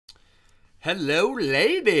Hello,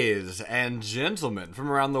 ladies and gentlemen from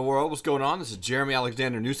around the world. What's going on? This is Jerremy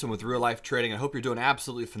Alexander Newsome with Real Life Trading. I hope you're doing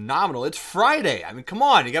absolutely phenomenal. It's Friday. I mean, come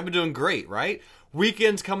on. You got to be doing great, right?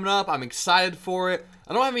 Weekend's coming up. I'm excited for it.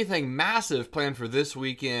 I don't have anything massive planned for this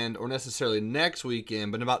weekend or necessarily next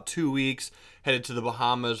weekend, but in about 2 weeks, headed to the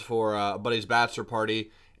Bahamas for a buddy's bachelor party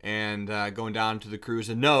and going down to the cruise.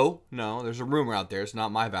 And no, there's a rumor out there. It's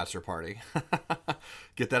not my bachelor party.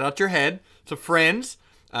 Get that out your head. It's a friend's.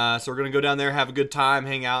 So we're going to go down there, have a good time,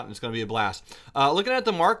 hang out, and it's going to be a blast. Looking at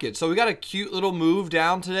the market, so we got a cute little move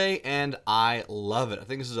down today, and I love it. I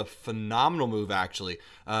think this is a phenomenal move, actually.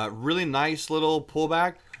 Really nice little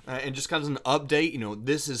pullback, and just kind of an update. You know,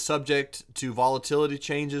 this is subject to volatility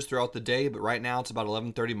changes throughout the day, but right now it's about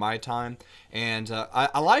 11:30 my time, and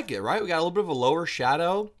I like it, right? We got a little bit of a lower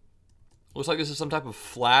shadow. Looks like this is some type of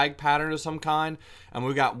flag pattern of some kind. And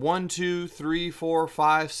we've got 1, 2, 3, 4,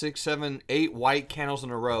 5, 6, 7, 8 white candles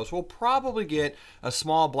in a row. So we'll probably get a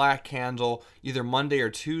small black candle either Monday or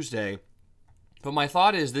Tuesday. But my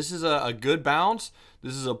thought is this is a good bounce.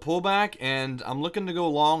 This is a pullback, and I'm looking to go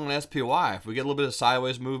long on SPY. If we get a little bit of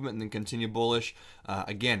sideways movement and then continue bullish,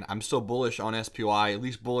 again, I'm still bullish on SPY, at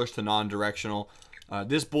least bullish to non-directional.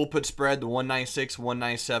 This bull put spread, the 196,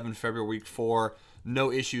 197, February week 4,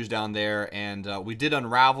 no issues down there, and we did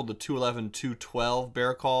unravel the 211, 212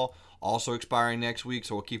 bear call, also expiring next week,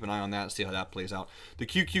 so we'll keep an eye on that and see how that plays out. The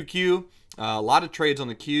QQQ, a lot of trades on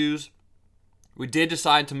the Qs. We did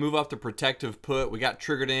decide to move up the protective put. We got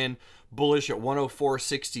triggered in bullish at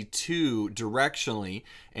 104.62 directionally,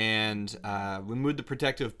 and we moved the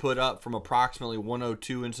protective put up from approximately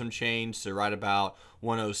 102 and some change to right about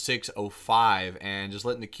 106.05, and just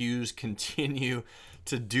letting the Qs continue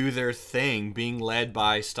to do their thing, being led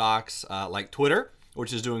by stocks like Twitter,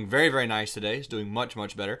 which is doing very, very nice today. It's doing much,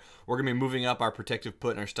 much better. We're going to be moving up our protective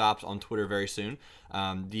put and our stops on Twitter very soon.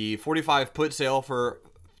 The 45 put sale for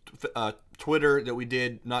Twitter that we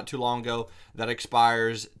did not too long ago, that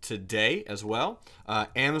expires today as well.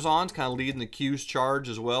 Amazon's kind of leading the Q's charge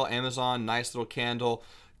as well. Amazon, nice little candle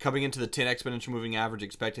coming into the 10 exponential moving average,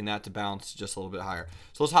 expecting that to bounce just a little bit higher.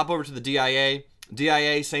 So let's hop over to the DIA.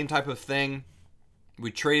 DIA, same type of thing. We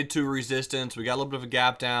traded to resistance. We got a little bit of a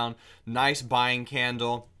gap down. Nice buying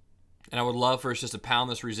candle. And I would love for us just to pound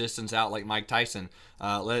this resistance out like Mike Tyson.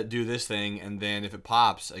 Let it do this thing. And then if it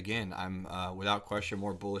pops, again, I'm without question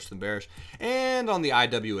more bullish than bearish. And on the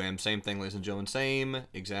IWM, same thing, ladies and gentlemen. Same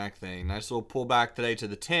exact thing. Nice little pullback today to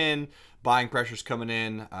the 10. Buying pressure's coming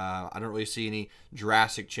in. I don't really see any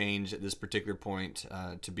drastic change at this particular point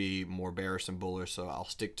to be more bearish than bullish. So I'll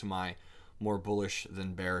stick to my more bullish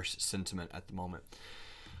than bearish sentiment at the moment.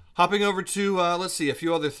 Hopping over to, let's see, a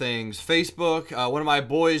few other things. Facebook, one of my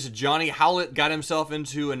boys, Johnny Howlett, got himself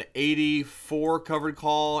into an 84 covered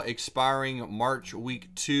call expiring March week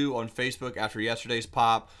 2 on Facebook after yesterday's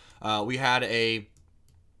pop. We had a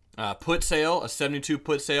put sale, a 72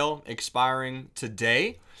 put sale expiring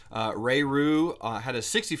today. Ray Rue had a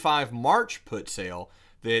 65 March put sale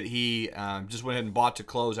that he just went ahead and bought to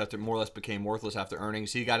close after it more or less became worthless after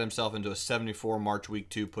earnings. He got himself into a 74 March week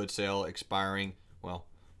 2 put sale expiring, well,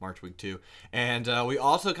 March week 2. And we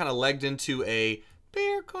also kind of legged into a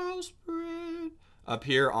bear call spread up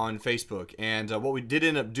here on Facebook. And what we did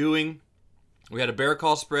end up doing, we had a bear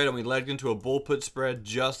call spread and we legged into a bull put spread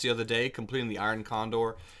just the other day, completing the Iron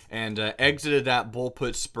Condor, and exited that bull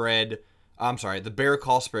put spread, I'm sorry, the bear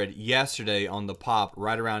call spread yesterday on the pop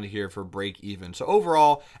right around here for break even. So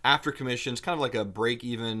overall, after commissions, kind of like a break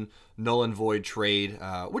even, null and void trade,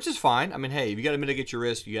 which is fine. I mean, hey, if you got to mitigate your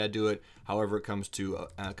risk, you got to do it however it comes to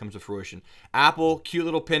fruition. Apple, cute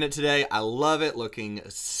little pennant today. I love it, looking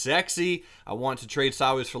sexy. I want to trade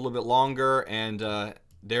sideways for a little bit longer, and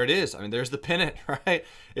there it is. I mean, there's the pennant, right?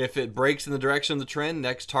 If it breaks in the direction of the trend,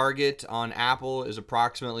 next target on Apple is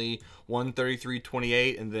approximately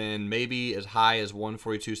 133.28, and then maybe as high as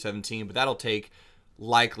 142.17, but that'll take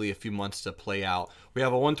likely a few months to play out. We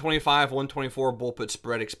have a 125, 124 bull put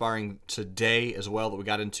spread expiring today as well that we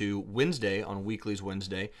got into Wednesday on Weekly's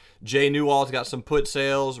Wednesday. Jay Newall's got some put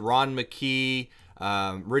sales. Ron McKee,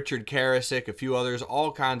 Richard Karasik, a few others,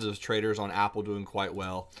 all kinds of traders on Apple doing quite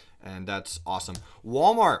well. And that's awesome.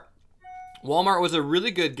 Walmart was a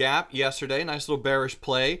really good gap yesterday. Nice little bearish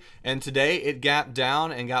play. And today it gapped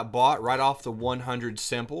down and got bought right off the 100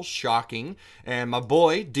 simple. Shocking. And my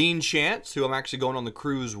boy, Dean Chance, who I'm actually going on the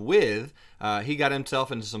cruise with, He got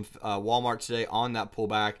himself into some Walmart today on that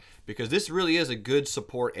pullback because this really is a good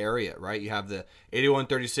support area, right? You have the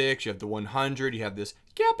 81.36, you have the 100, you have this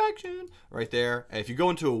gap action right there. And if you go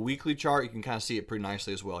into a weekly chart, you can kind of see it pretty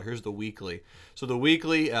nicely as well. Here's the weekly. So the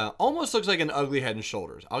weekly almost looks like an ugly head and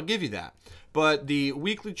shoulders. I'll give you that. But the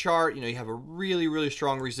weekly chart, you have a really, really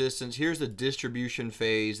strong resistance. Here's the distribution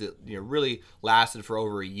phase that really lasted for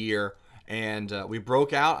over a year. And we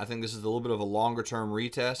broke out. I think this is a little bit of a longer term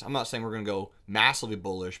retest. I'm not saying we're going to go massively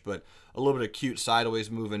bullish, but a little bit of cute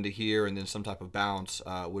sideways move into here and then some type of bounce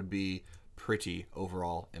would be pretty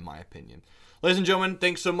overall, in my opinion. Ladies and gentlemen,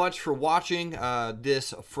 thanks so much for watching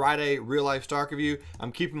this Friday Real Life Stock Review.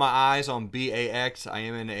 I'm keeping my eyes on BAX. I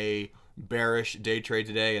am in a bearish day trade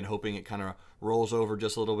today and hoping it kind of rolls over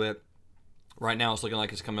just a little bit. Right now it's looking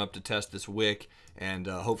like it's coming up to test this wick, and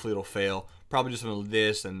hopefully it'll fail. Probably just some of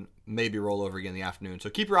this and maybe roll over again in the afternoon.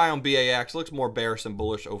 So keep your eye on BAX. It looks more bearish than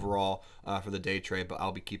bullish overall for the day trade, but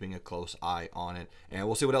I'll be keeping a close eye on it. And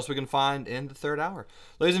we'll see what else we can find in the third hour.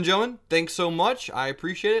 Ladies and gentlemen, thanks so much. I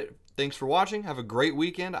appreciate it. Thanks for watching. Have a great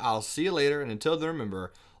weekend. I'll see you later. And until then,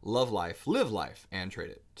 remember, love life, live life, and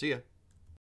trade it. See ya.